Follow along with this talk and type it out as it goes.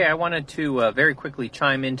Okay, I wanted to very quickly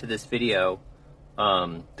chime into this video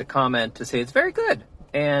to comment to say it's very good,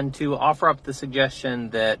 and to offer up the suggestion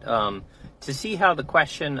that to see how the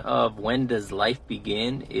question of when does life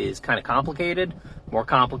begin is kind of complicated, more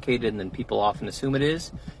complicated than people often assume it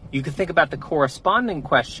is. You can think about the corresponding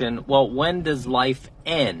question, well, when does life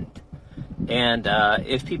end? And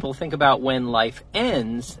if people think about when life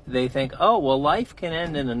ends, they think, oh, well, life can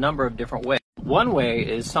end in a number of different ways. One way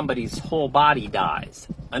is somebody's whole body dies.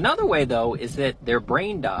 Another way, though, is that their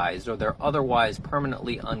brain dies or they're otherwise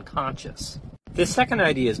permanently unconscious. This second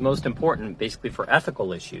idea is most important basically for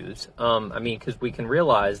ethical issues. Because we can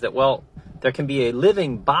realize that, well, there can be a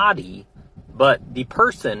living body, but the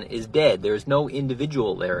person is dead. There's no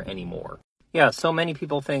individual there anymore. Yeah, so many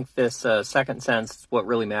people think this second sense is what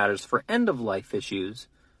really matters for end-of-life issues.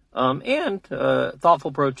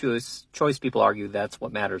 Thoughtful pro-choice people argue that's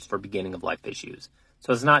what matters for beginning-of-life issues.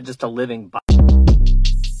 So it's not just a living body.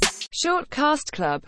 Short Cast Club